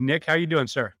Nick, how you doing,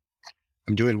 sir?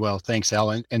 I'm doing well. Thanks,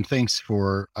 Alan. And thanks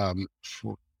for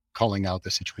calling out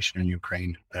the situation in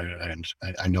Ukraine. And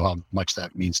I know how much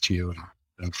that means to you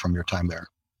and from your time there.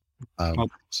 Well,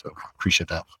 So appreciate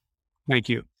that. thank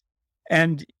you.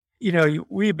 And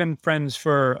we've been friends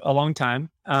for a long time,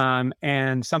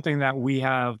 and something that we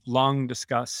have long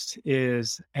discussed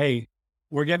is, hey,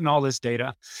 we're getting all this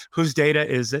data. Whose data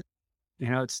is it?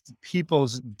 It's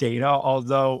people's data.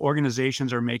 Although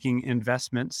organizations are making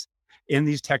investments in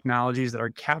these technologies that are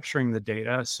capturing the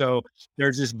data, so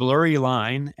there's this blurry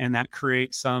line, and that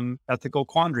creates some ethical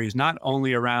quandaries, not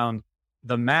only around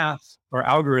the math or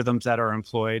algorithms that are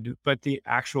employed, but the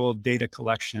actual data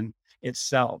collection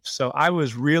itself. So I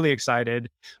was really excited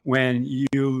when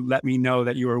you let me know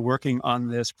that you were working on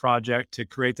this project to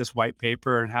create this white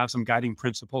paper and have some guiding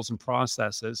principles and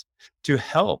processes to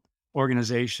help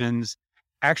organizations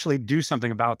actually do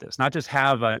something about this, not just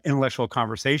have an intellectual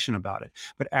conversation about it,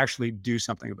 but actually do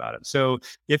something about it. So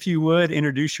if you would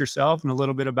introduce yourself and a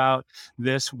little bit about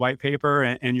this white paper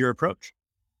and your approach.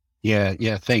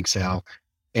 Yeah. Thanks, Al.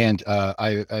 And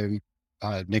I'm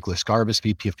Nicholas Garbus,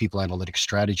 VP of People Analytics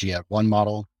Strategy at One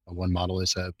Model. One Model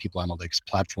is a people analytics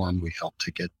platform. We help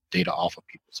to get data off of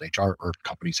people's HR or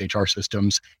companies' HR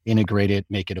systems, integrate it,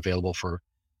 make it available for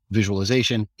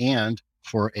visualization and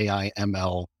for AI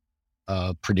ML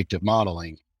predictive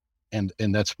modeling. And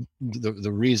that's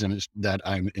the reason is that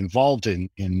I'm involved in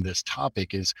this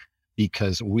topic is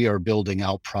because we are building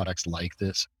out products like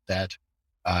this that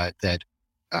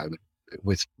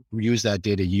with use that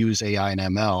data, use AI and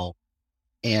ML,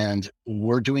 and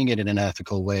we're doing it in an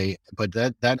ethical way. But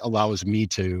that allows me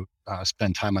to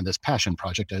spend time on this passion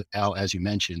project, Al, as you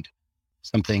mentioned,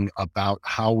 something about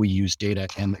how we use data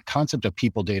and the concept of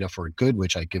people data for good,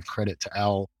 which I give credit to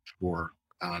Al for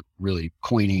really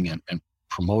coining and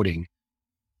promoting.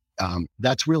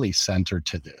 That's really centered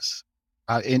to this.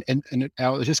 And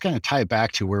I'll just kind of tie it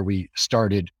back to where we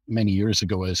started many years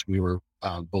ago as we were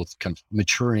both kind of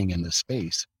maturing in the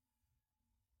space.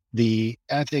 The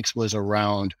ethics was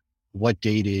around what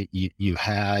data you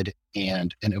had,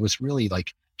 and it was really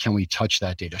like, can we touch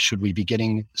that data? Should we be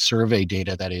getting survey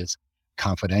data that is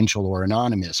confidential or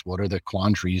anonymous? What are the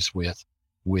quandaries with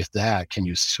that? Can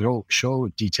you show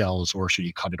details, or should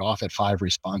you cut it off at 5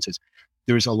 responses?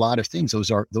 There's a lot of things.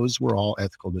 Those were all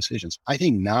ethical decisions. I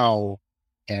think now,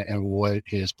 and what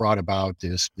has brought about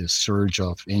this surge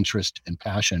of interest and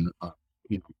passion,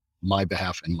 my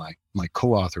behalf and my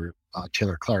co-author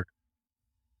Taylor Clark,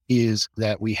 is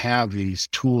that we have these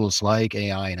tools like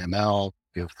AI and ML.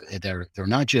 They're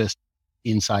not just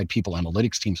inside people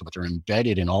analytics teams, but they're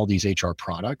embedded in all these HR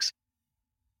products.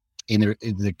 And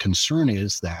the concern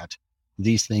is that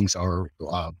these things are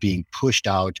being pushed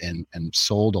out and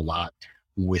sold a lot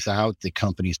without the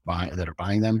companies that are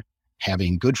buying them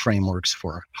having good frameworks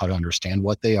for how to understand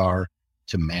what they are,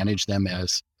 to manage them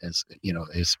as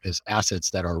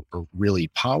assets that are really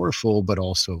powerful, but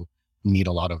also need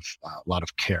a lot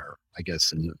of care. I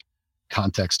guess in the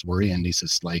context we're in, this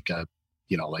is like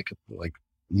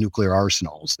nuclear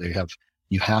arsenals.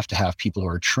 You have to have people who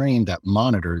are trained that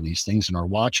monitor these things and are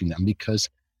watching them because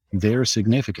they're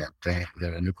significant.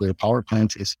 The nuclear power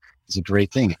plant is a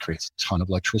great thing. It creates a ton of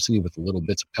electricity with little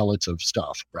bits of pellets of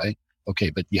stuff, right?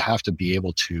 Okay, but you have to be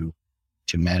able to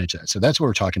manage that. So that's what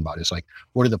we're talking about. Is like,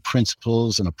 what are the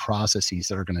principles and the processes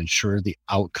that are going to ensure the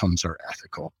outcomes are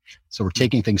ethical? So we're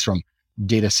taking things from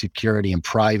data security and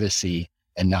privacy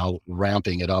and now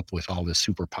ramping it up with all this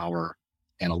superpower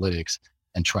analytics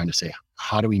and trying to say,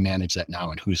 how do we manage that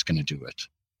now and who's going to do it?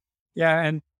 Yeah.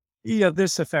 And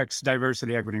this affects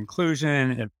diversity, equity,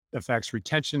 inclusion. It affects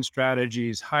retention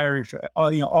strategies, hiring,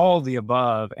 all the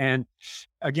above. And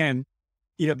again,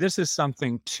 this is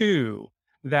something too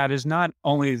that is not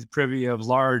only the privy of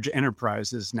large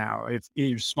enterprises now. If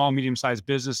you're a small, medium-sized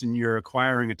business and you're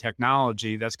acquiring a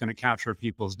technology that's going to capture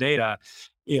people's data,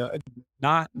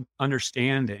 not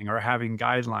understanding or having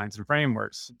guidelines and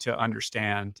frameworks to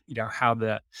understand, how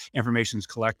the information is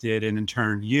collected and in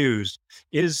turn used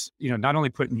is, not only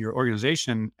putting your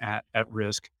organization at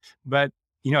risk, but,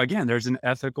 again, there's an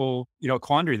ethical,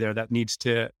 quandary there that needs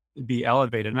to be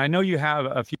elevated. And I know you have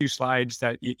a few slides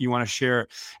that you want to share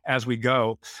as we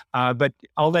go, but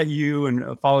I'll let you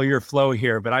and follow your flow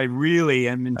here. But I really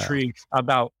am intrigued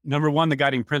about, number one, the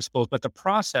guiding principles, but the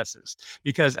processes,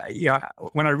 because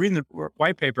when I read the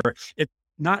white paper, it's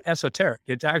not esoteric.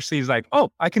 It actually is like,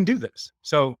 oh, I can do this.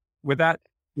 So with that,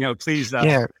 please.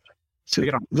 Yeah. So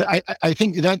I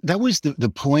think that was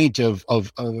the point of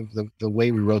the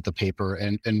way we wrote the paper,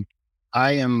 and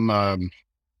I am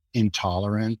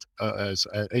intolerant as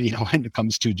when it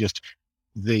comes to just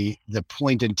the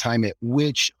point in time at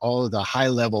which all of the high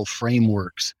level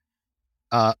frameworks,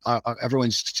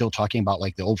 everyone's still talking about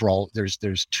like the overall, there's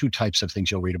two types of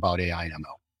things you'll read about AI and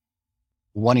ML.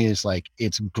 One is like,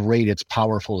 it's great, it's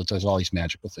powerful, it does all these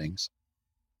magical things.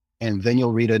 And then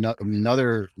you'll read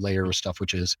another layer of stuff,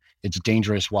 which is it's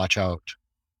dangerous, watch out.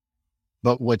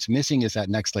 But what's missing is that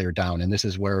next layer down. And this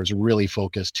is where I was really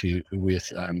focused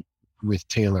with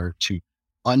Taylor to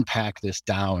unpack this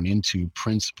down into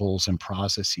principles and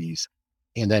processes.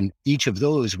 And then each of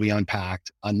those we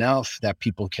unpacked enough that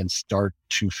people can start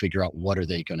to figure out what are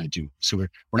they going to do. So we're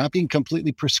not being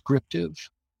completely prescriptive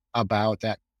about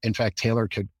that. In fact, Taylor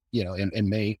could, and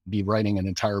may be writing an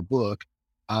entire book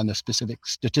on the specific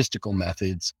statistical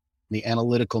methods, the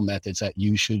analytical methods that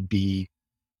you should be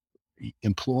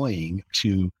employing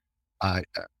to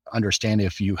understand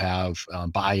if you have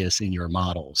bias in your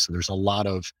models. So there's a lot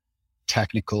of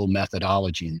technical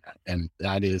methodology in that, and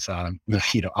that is,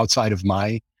 outside of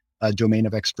my domain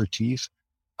of expertise.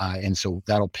 And so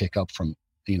that'll pick up from,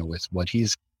 with what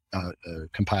he's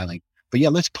compiling. But yeah,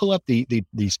 let's pull up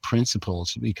these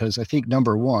principles, because I think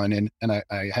number one, and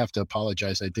I have to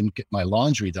apologize, I didn't get my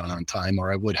laundry done on time,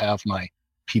 or I would have my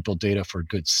people data for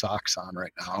good socks on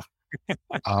right now.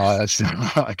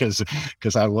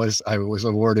 Because I was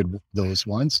awarded those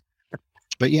ones.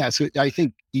 But yeah, so I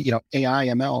think, AI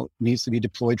ML needs to be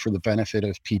deployed for the benefit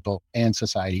of people and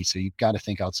society. So you've got to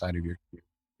think outside of your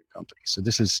company. So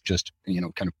this is just,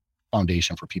 kind of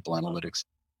foundation for people analytics.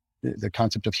 The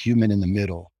concept of human in the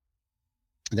middle,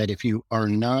 that if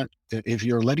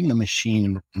you're letting the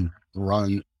machine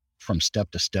run from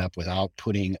step to step without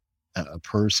putting a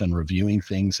person reviewing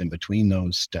things in between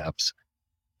those steps,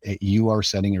 you are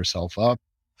setting yourself up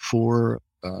for,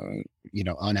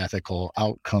 unethical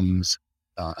outcomes,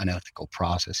 unethical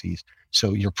processes.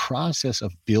 So your process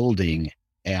of building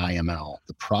AI/ML,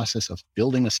 the process of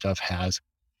building the stuff has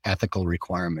ethical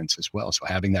requirements as well. So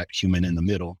having that human in the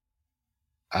middle.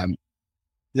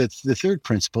 The third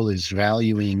principle is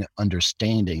valuing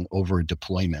understanding over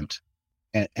deployment.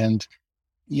 And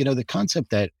the concept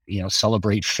that,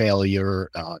 celebrate failure,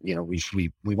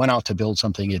 we went out to build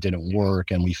something, it didn't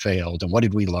work and we failed. And what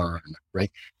did we learn,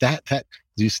 right? That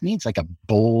this needs like a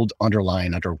bold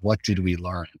underline under what did we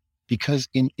learn? Because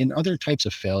in other types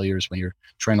of failures, when you're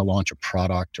trying to launch a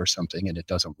product or something and it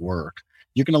doesn't work,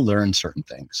 you're going to learn certain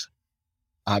things.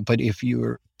 But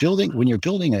when you're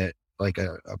building a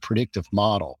predictive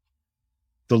model,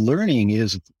 the learning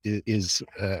is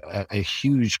a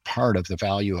huge part of the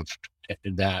value of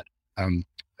that,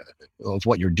 of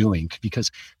what you're doing,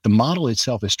 because the model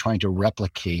itself is trying to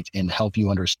replicate and help you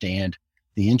understand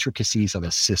the intricacies of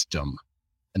a system.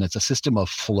 And it's a system of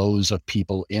flows of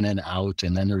people in and out.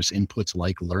 And then there's inputs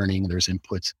like learning, there's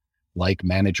inputs like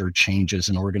manager changes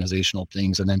and organizational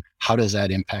things. And then how does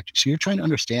that impact? So you're trying to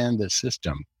understand the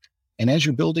system. And as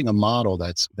you're building a model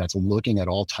that's looking at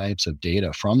all types of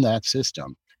data from that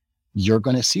system, you're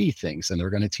going to see things and they're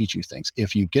going to teach you things.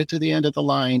 If you get to the end of the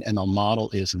line and the model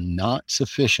is not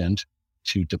sufficient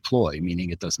to deploy,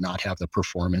 meaning it does not have the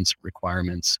performance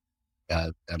requirements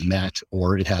met,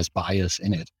 or it has bias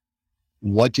in it,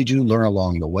 what did you learn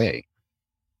along the way?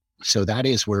 So that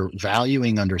is where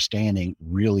valuing understanding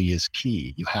really is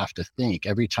key. You have to think,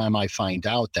 every time I find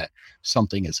out that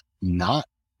something is not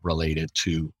related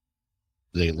to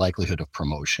the likelihood of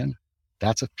promotion,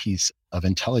 that's a piece of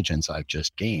intelligence I've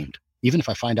just gained. Even if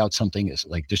I find out something is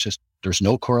like, there's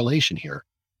no correlation here.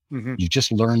 Mm-hmm. You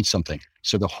just learned something.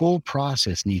 So the whole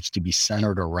process needs to be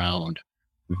centered around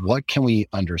what can we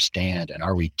understand? And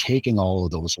are we taking all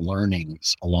of those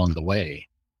learnings along the way?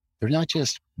 They're not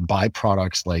just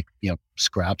byproducts like,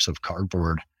 scraps of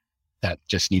cardboard that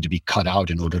just need to be cut out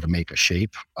in order to make a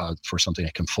shape for something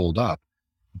that can fold up.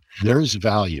 There's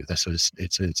value.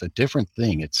 It's a different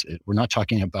thing. We're not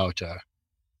talking about,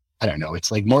 I don't know, it's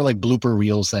like more like blooper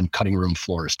reels than cutting room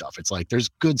floor stuff. It's like, there's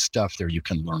good stuff there you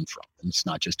can learn from. And it's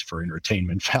not just for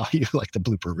entertainment value, like the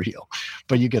blooper reel,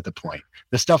 but you get the point.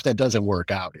 The stuff that doesn't work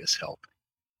out is helping.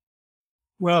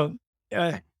 Well,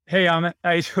 hey, Amit,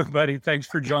 how you doing, buddy? Thanks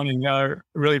for joining.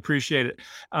 Really appreciate it.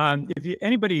 If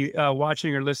anybody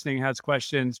watching or listening has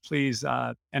questions, please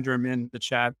enter them in the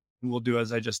chat. And we'll do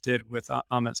as I just did with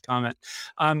Amit's comment.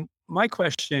 My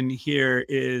question here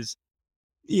is,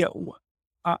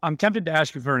 I'm tempted to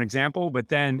ask you for an example, but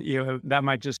then, that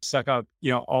might just suck up,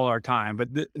 all our time.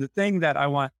 But the thing that I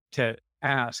want to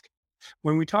ask,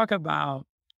 when we talk about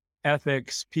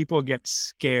ethics, people get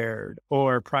scared,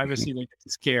 or privacy, they get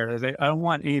scared. I don't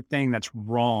want anything that's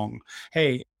wrong.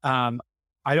 Hey,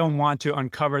 I don't want to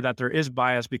uncover that there is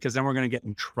bias, because then we're going to get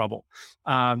in trouble.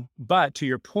 But to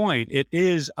your point, it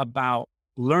is about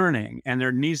learning, and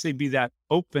there needs to be that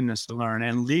openness to learn,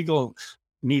 and legal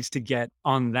needs to get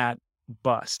on that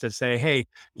bus to say, hey,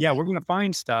 yeah, we're going to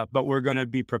find stuff, but we're going to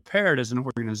be prepared as an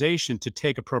organization to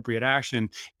take appropriate action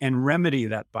and remedy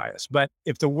that bias. But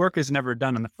if the work is never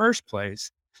done in the first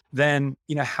place, then,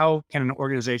 how can an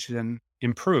organization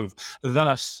improve?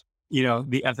 Thus,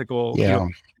 the ethical, Yeah.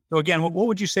 so again, what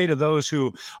would you say to those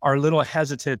who are a little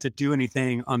hesitant to do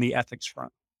anything on the ethics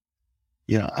front?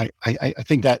 I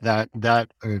think that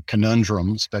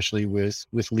conundrum, especially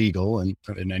with legal and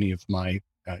any of my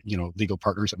legal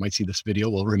partners that might see this video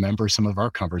will remember some of our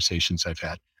conversations I've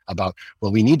had about,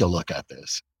 well, we need to look at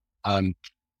this.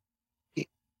 It,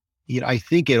 I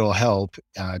think it'll help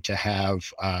to have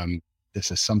this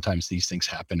is sometimes these things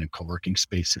happen in co-working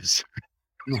spaces.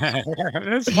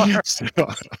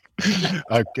 so,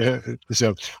 okay,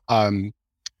 so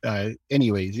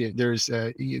anyways, there's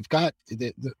you've got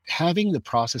having the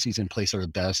processes in place are the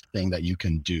best thing that you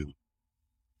can do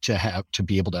to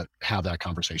be able to have that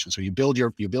conversation. So you build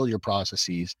your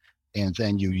processes, and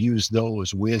then you use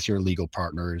those with your legal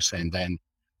partners, and then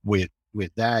with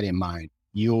that in mind,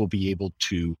 you'll be able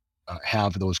to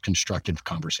have those constructive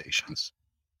conversations.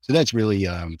 So that's really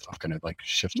I'm gonna like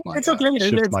shift my It's okay.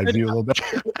 my view a little bit.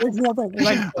 It's nothing.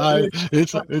 Like,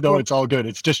 It's no, it's all good.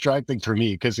 It's distracting for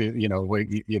me because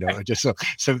just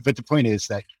so. But the point is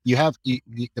that you have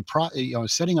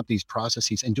setting up these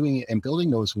processes and doing it and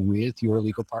building those with your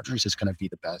legal partners is going to be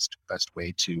the best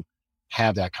way to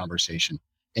have that conversation.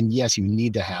 And yes, you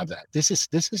need to have that. This is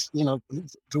the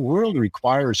world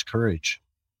requires courage.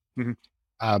 Mhm.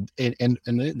 And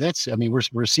that's, I mean,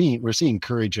 we're seeing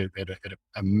courage at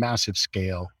a massive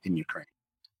scale in Ukraine.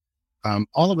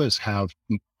 All of us have,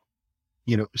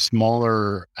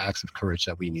 smaller acts of courage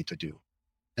that we need to do.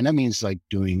 And that means like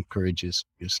doing courage is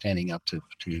standing up to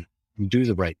do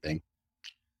the right thing.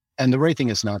 And the right thing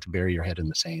is not to bury your head in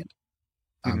the sand.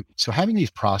 So having these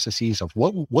processes of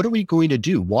what are we going to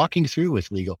do, walking through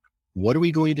with legal, what are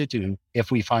we going to do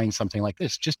if we find something like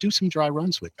this? Just do some dry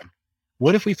runs with them.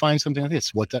 What if we find something like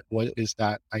this? What is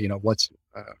that?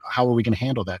 How are we going to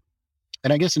handle that?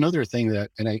 And I guess another thing that,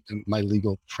 my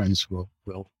legal friends will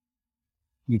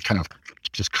kind of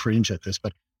just cringe at this,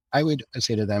 but I would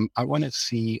say to them, I want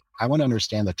to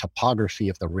understand the topography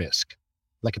of the risk,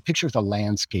 like a picture of the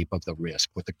landscape of the risk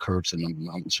with the curves and the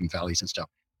mountains and valleys and stuff.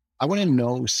 I want to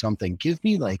know something. Give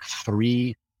me like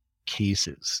 3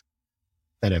 cases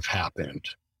that have happened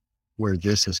where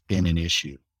this has been an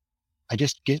issue. I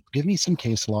just give me some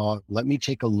case law. Let me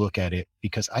take a look at it,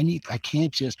 because I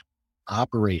can't just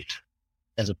operate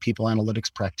as a people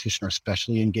analytics practitioner,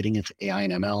 especially in getting into AI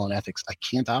and ML and ethics. I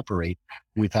can't operate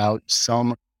without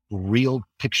some real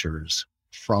pictures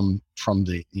from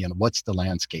the, what's the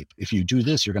landscape. If you do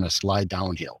this, you're going to slide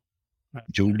downhill. Right.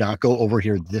 Do not go over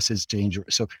here. This is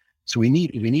dangerous. So we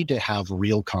need to have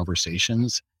real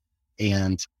conversations,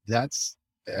 and that's,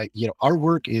 our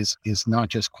work is not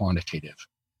just quantitative.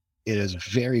 It is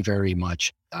very, very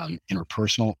much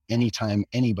interpersonal. Anytime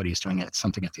anybody is doing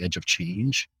something at the edge of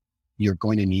change, you're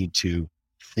going to need to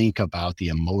think about the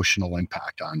emotional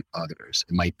impact on others.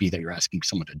 It might be that you're asking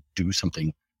someone to do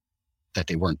something that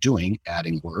they weren't doing,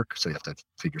 adding work, so you have to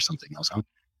figure something else out,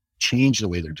 change the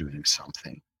way they're doing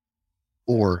something,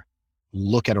 or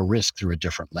look at a risk through a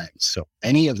different lens. So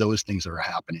any of those things that are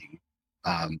happening,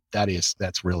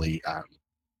 that's really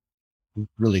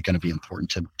really going to be important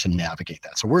to navigate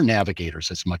that. So we're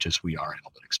navigators as much as we are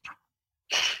analytics.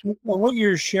 Well, what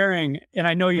you're sharing, and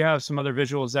I know you have some other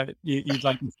visuals that you'd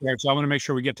like to share, so I want to make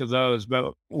sure we get to those.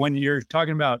 But when you're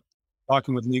talking about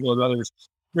talking with legal and others,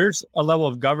 there's a level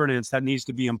of governance that needs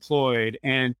to be employed,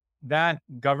 and that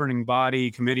governing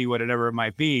body, committee, whatever it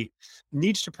might be,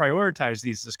 needs to prioritize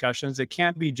these discussions. It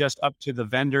can't be just up to the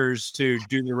vendors to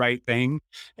do the right thing.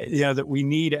 That we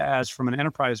need, as from an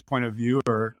enterprise point of view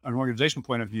or an organization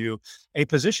point of view, a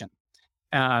position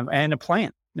and a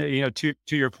plan. To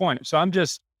your point. So I'm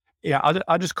just,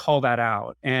 I'll just call that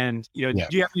out. And do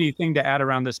you have anything to add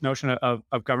around this notion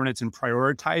of governance and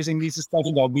prioritizing these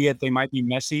discussions, albeit they might be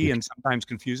messy and sometimes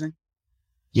confusing?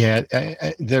 Yeah,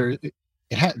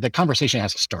 the conversation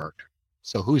has to start.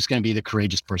 So who's going to be the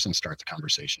courageous person to start the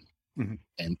conversation?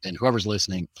 Mm-hmm. And whoever's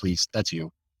listening, please, that's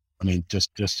you. I mean,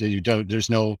 just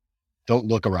don't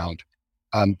look around.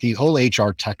 The whole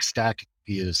HR tech stack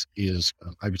is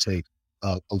I would say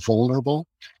vulnerable.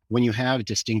 When you have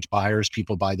distinct buyers,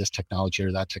 people buy this technology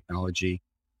or that technology.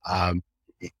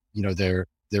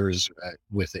 There's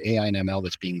with the AI and ML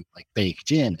that's being like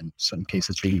baked in some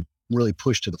cases being really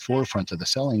pushed to the forefront of the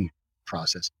selling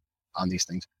process on these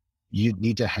things. you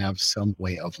need to have some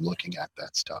way of looking at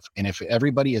that stuff. And if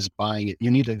everybody is buying it,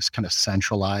 you need to kind of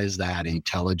centralize that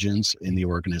intelligence in the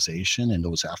organization and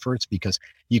those efforts, because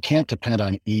you can't depend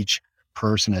on each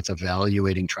person that's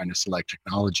evaluating, trying to select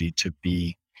technology to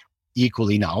be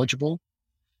equally knowledgeable.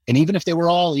 And even if they were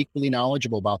all equally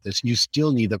knowledgeable about this, you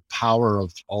still need the power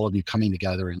of all of you coming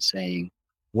together and saying,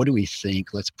 what do we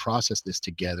think? Let's process this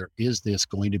together. Is this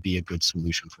going to be a good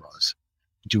solution for us?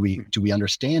 Do we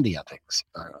understand the ethics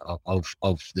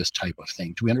of this type of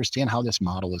thing? Do we understand how this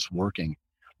model is working?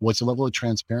 What's the level of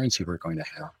transparency we're going to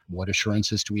have? What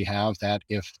assurances do we have that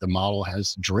if the model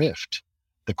has drift,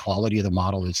 the quality of the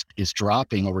model is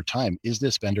dropping over time? Is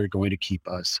this vendor going to keep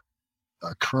us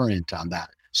current on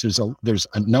that? So there's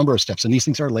a number of steps, and these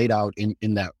things are laid out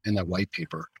in that white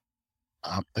paper.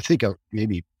 I think I'll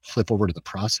maybe flip over to the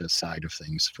process side of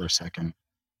things for a second.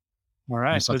 All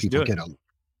right, let's do it.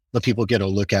 Let people get a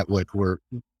look at what we're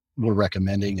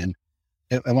recommending. And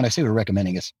when I say we're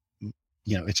recommending, it's,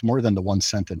 it's more than the one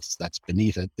sentence that's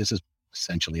beneath it. This is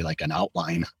essentially like an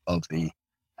outline of the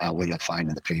what you'll find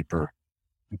in the paper,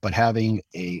 but having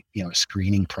a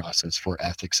screening process for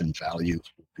ethics and value,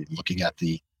 looking at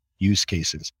the use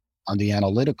cases. On the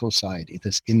analytical side,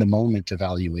 this in the moment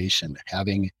evaluation,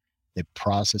 having the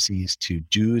processes to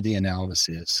do the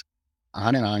analysis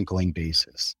on an ongoing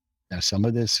basis. Now, some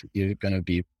of this you're going to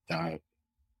be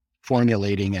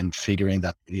formulating and figuring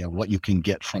that, what you can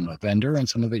get from a vendor, and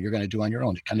some of it you're going to do on your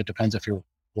own. It kind of depends if you're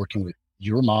working with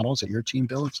your models that your team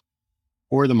builds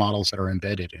or the models that are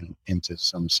embedded into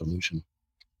some solution.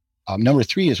 Number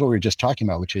 3 is what we were just talking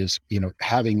about, which is,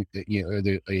 having,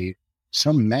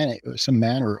 some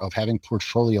manner of having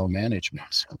portfolio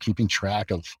management, keeping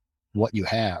track of what you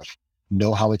have,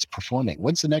 know how it's performing.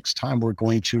 When's the next time we're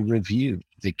going to review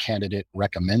the candidate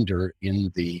recommender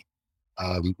in the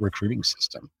recruiting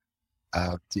system?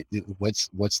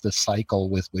 What's the cycle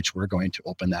with which we're going to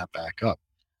open that back up?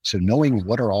 So knowing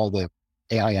what are all the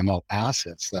AI/ML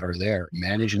assets that are there,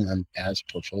 managing them as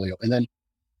portfolio, and then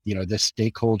the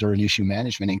stakeholder and issue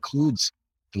management includes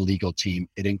the legal team.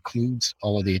 It includes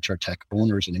all of the HR tech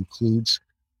owners. It includes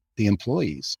the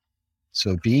employees.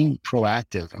 So being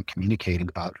proactive and communicating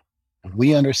about,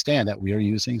 we understand that we are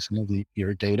using some of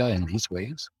your data in these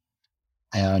ways,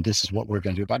 and this is what we're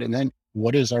going to do about it. And then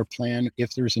what is our plan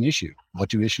if there's an issue? What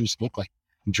do issues look like?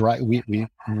 We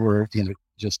were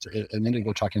just a minute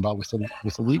ago talking about with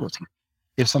the legal team.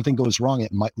 If something goes wrong,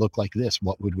 it might look like this.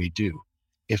 What would we do?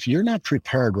 If you're not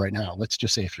prepared right now, let's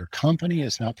just say if your company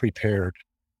is not prepared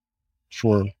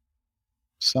for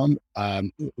some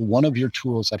one of your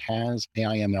tools that has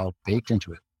AI/ML baked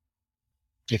into it,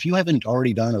 if you haven't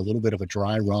already done a little bit of a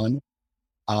dry run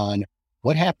on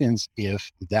what happens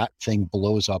if that thing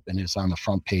blows up and is on the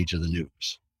front page of the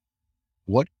news,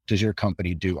 what does your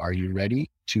company do? Are you ready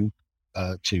to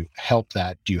help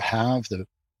that? Do you have do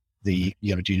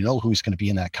you know who's going to be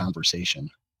in that conversation?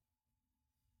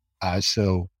 This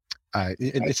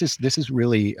is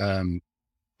really,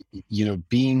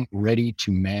 being ready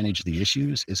to manage the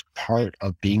issues is part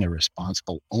of being a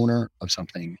responsible owner of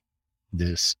something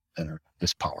this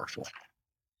powerful.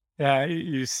 Yeah,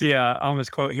 you see on this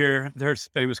quote here, there's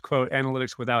famous quote,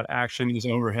 analytics without action is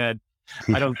overhead.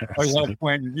 I don't know what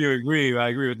point you agree. I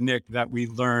agree with Nick that we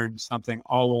learn something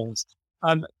always.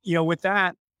 With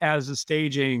that as a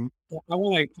staging, I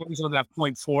want to focus on that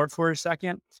point 4 for a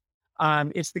second.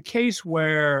 It's the case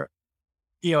where,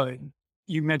 you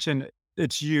mentioned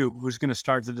it's you who's going to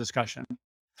start the discussion.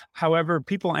 However,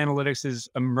 people analytics is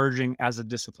emerging as a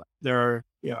discipline. There are,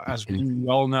 as we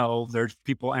all know, there's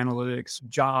people analytics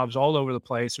jobs all over the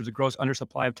place. There's a gross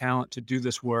undersupply of talent to do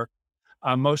this work.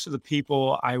 Most of the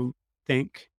people, I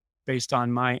think, based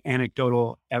on my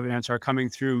anecdotal evidence, are coming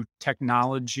through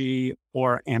technology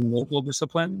or analytical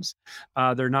disciplines.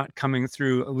 They're not coming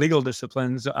through legal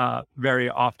disciplines very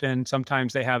often.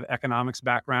 Sometimes they have economics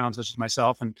backgrounds, such as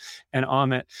myself and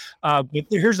Amit. But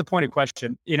here's the pointed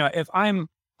question. If I'm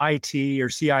IT or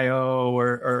CIO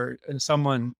or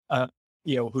someone,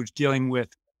 who's dealing with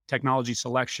technology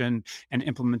selection and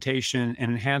implementation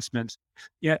and enhancements,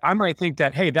 I might think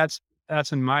that, hey, that's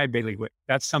in my bailiwick.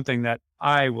 That's something that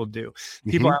I will do.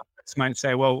 People might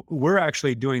say, well, we're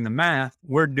actually doing the math.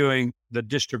 We're doing the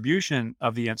distribution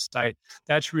of the insight.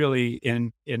 That's really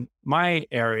in my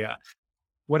area.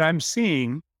 What I'm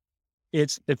seeing,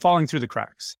 it's falling through the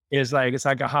cracks. It's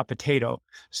like a hot potato,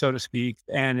 so to speak.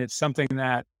 And it's something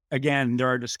that, again, there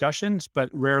are discussions, but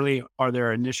rarely are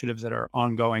there initiatives that are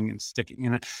ongoing and sticking.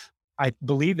 And I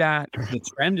believe that the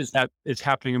trend is that it's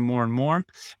happening more and more.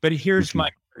 But here's my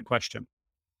question.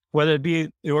 Whether it be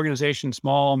the organization,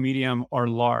 small, medium, or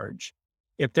large,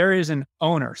 if there is an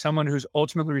owner, someone who's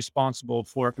ultimately responsible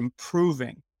for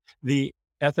improving the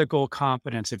ethical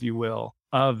competence, if you will,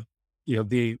 of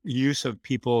the use of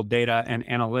people, data, and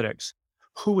analytics,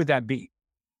 who would that be?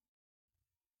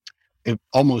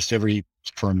 Almost every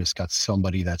firm has got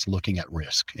somebody that's looking at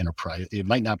risk enterprise. It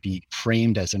might not be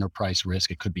framed as enterprise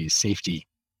risk. It could be safety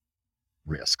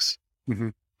risks. Hmm.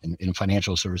 In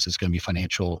financial services, it's going to be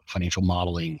financial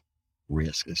modeling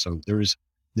risk. And so there's,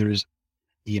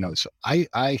 so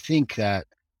I think that,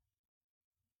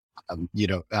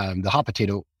 the hot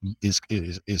potato is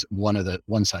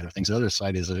one side of things. The other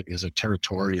side is a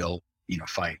territorial,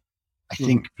 fight. I Hmm.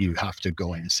 think you have to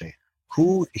go in and say,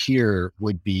 who here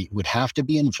would have to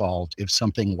be involved if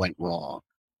something went wrong?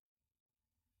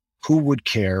 Who would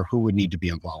care? Who would need to be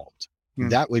involved?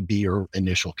 That would be your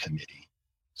initial committee.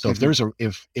 So if Hmm. there's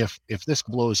if this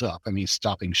blows up, I mean,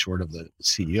 stopping short of the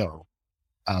CEO,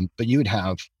 but you would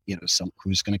have, some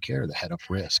who's going to care: the head of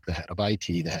risk, the head of IT,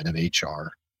 the head of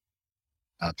HR.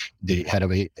 The head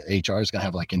of HR is going to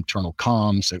have like internal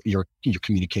comms, your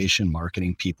communication,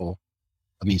 marketing people.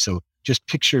 I mean, so just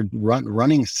picture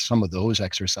running some of those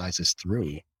exercises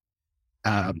through.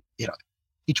 Um, you know,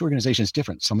 each organization is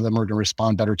different. Some of them are going to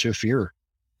respond better to fear,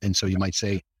 and so you might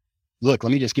say, "Look,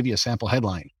 let me just give you a sample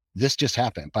headline. This just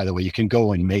happened." By the way, you can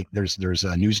go and make there's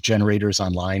news generators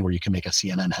online where you can make a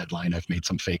CNN headline. I've made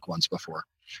some fake ones before,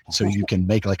 so you can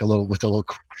make like a little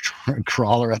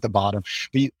crawler at the bottom.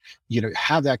 But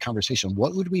have that conversation.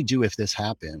 What would we do if this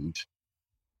happened?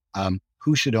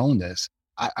 Who should own this?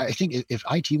 I think if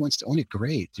IT wants to own it,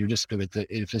 great.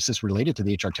 If this is related to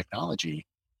the HR technology,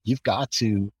 you've got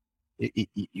to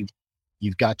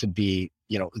you've got to be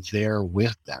there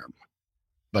with them.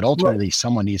 But Well, ultimately,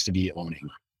 someone needs to be owning.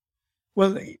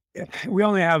 well, we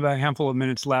only have a handful of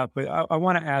minutes left, but I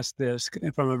want to ask this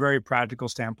from a very practical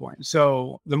standpoint.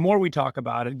 So the more we talk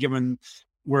about it, given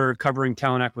we're covering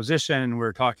talent acquisition,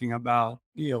 we're talking about,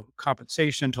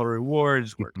 compensation, total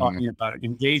rewards, we're Mhm. talking about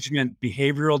engagement,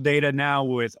 behavioral data now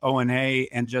with O&A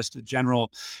and just a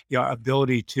general,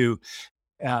 ability to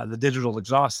the digital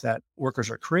exhaust that workers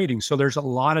are creating. So there's a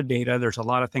lot of data. There's a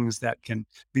lot of things that can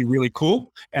be really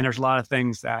cool, and there's a lot of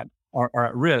things that are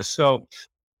at risk. So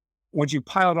once you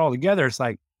pile it all together, it's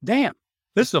like, damn,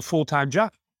 this is a full-time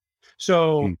job.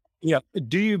 So, Mm. yeah,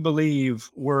 do you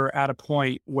believe we're at a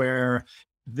point where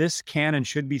this can and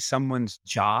should be someone's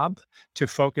job to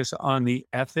focus on the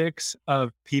ethics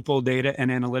of people, data,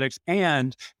 and analytics?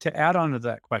 And to add on to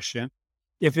that question,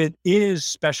 if it is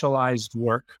specialized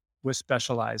work with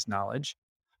specialized knowledge,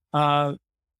 uh,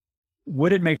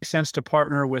 would it make sense to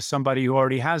partner with somebody who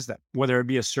already has that, whether it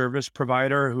be a service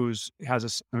provider who's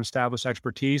has an established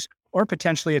expertise, or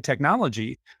potentially a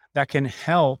technology that can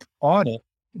help audit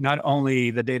not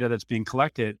only the data that's being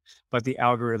collected, but the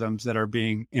algorithms that are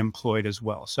being employed as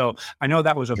well? So I know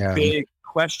that was a Yeah, big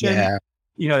question. yeah.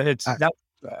 It's I, that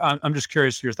I'm just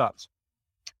curious your thoughts.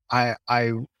 I,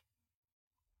 I,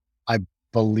 I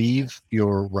believe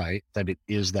you're right that it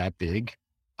is that big.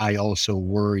 I also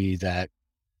worry that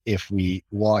if we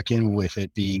walk in with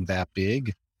it being that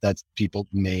big, that people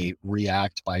may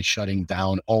react by shutting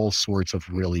down all sorts of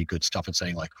really good stuff and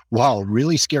saying like, wow,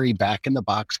 really scary back in the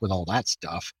box with all that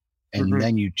stuff. And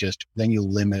Mhm. then you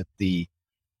limit the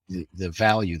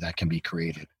value that can be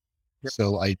created. Yep.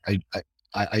 So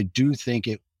I do think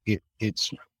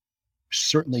it's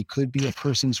certainly could be a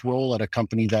person's role at a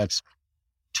company that's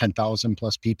 10,000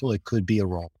 plus people. It could be a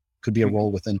role,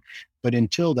 Mhm. within, but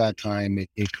until that time,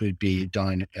 it could be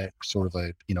done at sort of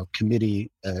a,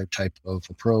 committee type of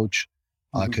approach.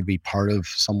 Mhm. Could be part of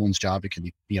someone's job. It could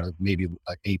be, maybe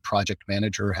a project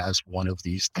manager has one of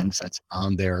these things that's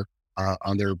on their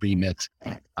remit.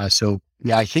 So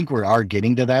yeah, I think we are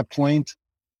getting to that point,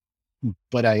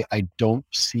 but I don't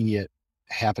see it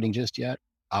happening just yet.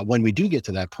 When we do get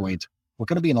to that point, we're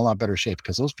going to be in a lot better shape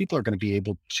because those people are going to be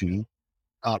able to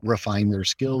refine their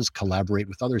skills, collaborate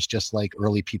with others, just like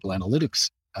early people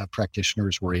analytics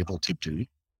practitioners were able to do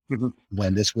Mhm.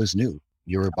 when this was new.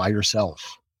 You were by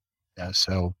yourself.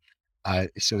 So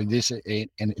this, and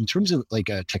in terms of like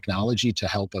a technology to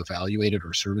help evaluate it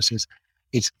or services,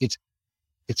 it's it's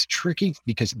it's tricky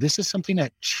because this is something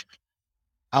that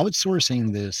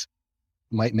outsourcing this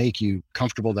might make you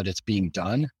comfortable that it's being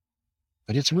done,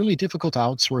 but it's really difficult to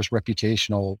outsource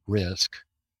reputational risk.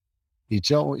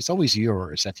 It's always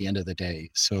yours at the end of the day.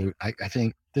 So I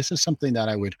think this is something that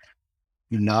I would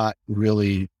not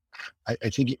really, I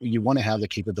think you want to have the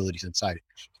capabilities inside.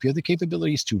 If you have the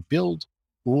capabilities to build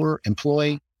or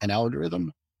employ an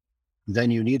algorithm,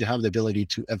 then you need to have the ability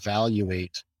to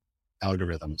evaluate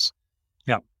algorithms.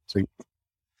 Yeah. So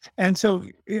And so,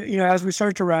 as we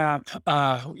start to wrap,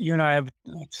 you and I have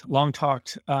long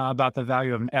talked about the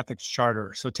value of an ethics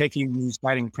charter. So, taking these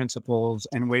guiding principles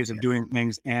and ways of Yeah. doing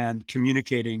things and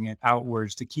communicating it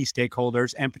outwards to key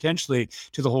stakeholders and potentially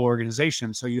to the whole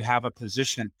organization. So, you have a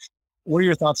position. What are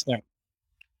your thoughts there?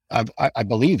 I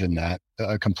believe in that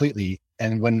completely.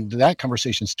 And when that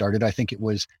conversation started, I think it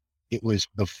was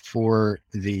before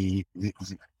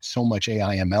so much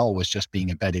AIML was just being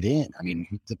embedded in. I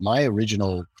mean, my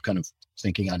original kind of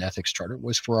thinking on ethics charter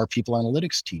was for our people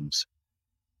analytics teams,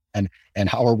 and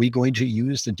how are we going to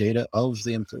use the data of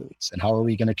the employees, and how are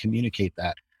we going to communicate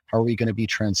that? How are we going to be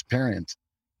transparent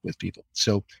with people?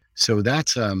 So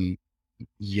that's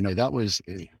that was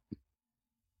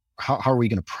how are we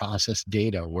going to process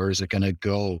data? Where is it going to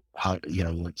go? How,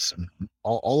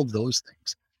 all of those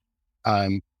things.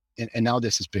 And now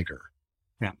this is bigger.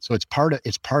 Yeah. So it's part of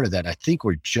that. I think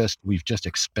we've just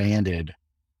expanded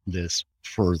this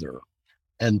further,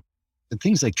 and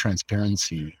things like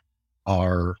transparency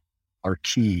are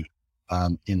key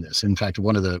in this. In fact,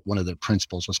 one of the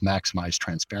principles was maximize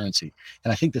transparency,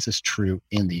 and I think this is true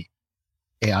in the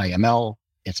AIML.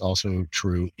 It's also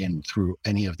true through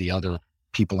any of the other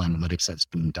people analytics that's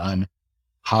being done.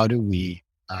 How do we?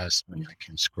 I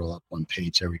can scroll up one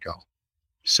page. There we go.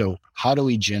 So how do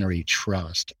we generate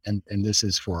trust? And this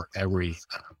is for every,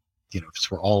 it's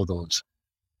for all of those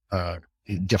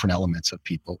different elements of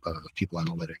people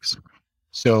analytics.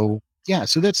 So yeah,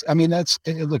 so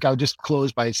look, I'll just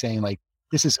close by saying like,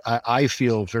 I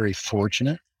feel very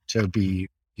fortunate to be,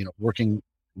 working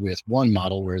with one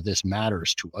model where this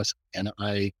matters to us. And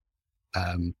I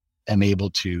am able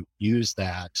to use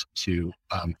that to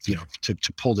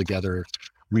pull together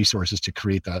resources to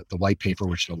create the white paper,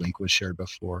 which the link was shared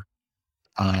before,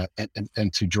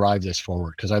 and to drive this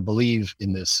forward. Because I believe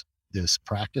in this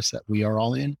practice that we are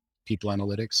all in, people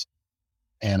analytics.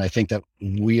 And I think that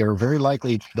we are very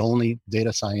likely the only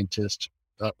data scientist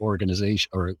organization,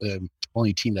 or the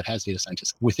only team that has data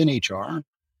scientists within HR.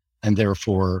 And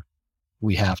therefore,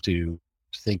 we have to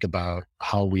think about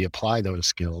how we apply those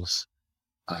skills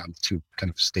to kind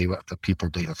of stay with the people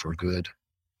data for good.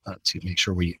 To make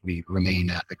sure we remain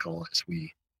ethical as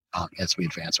we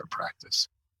advance our practice.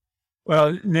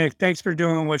 Well, Nick, thanks for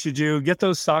doing what you do. Get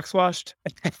those socks washed.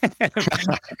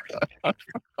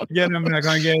 Get them back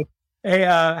on game. Hey,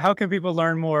 how can people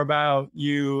learn more about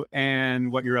you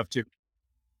and what you're up to?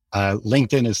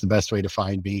 LinkedIn is the best way to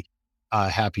find me.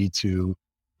 Happy to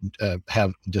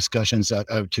have discussions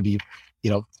to be,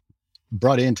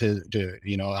 brought into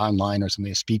online or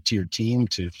something to speak to your team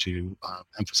to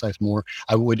emphasize more.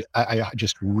 I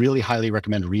just really highly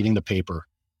recommend reading the paper.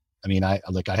 I mean, I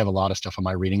have a lot of stuff on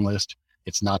my reading list.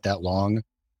 It's not that long,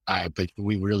 but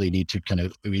we really need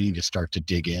to start to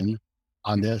dig in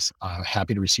on this.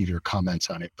 Happy to receive your comments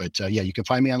on it. But yeah, you can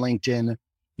find me on LinkedIn.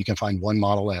 You can find One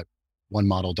Model at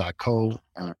onemodel.co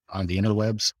on the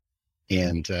interwebs.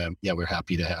 And yeah, we're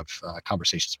happy to have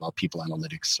conversations about people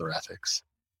analytics or ethics.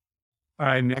 All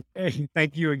right, Nick. Hey,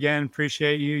 thank you again.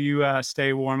 Appreciate you. You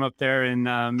stay warm up there in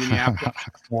Minneapolis.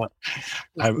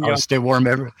 I'll stay warm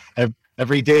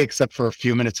every day except for a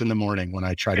few minutes in the morning when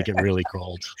I try to get really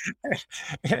cold.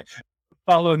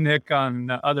 Follow Nick on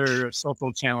other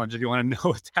social challenge if you want to know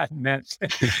what that meant.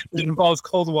 It involves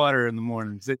cold water in the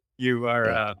mornings. You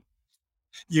are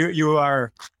you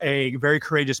are a very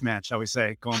courageous man, shall we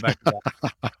say? Going back to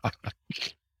that.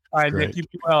 All right, Nick. You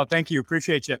be well. Thank you.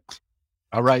 Appreciate you.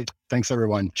 All right. Thanks,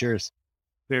 everyone. Cheers.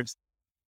 Cheers.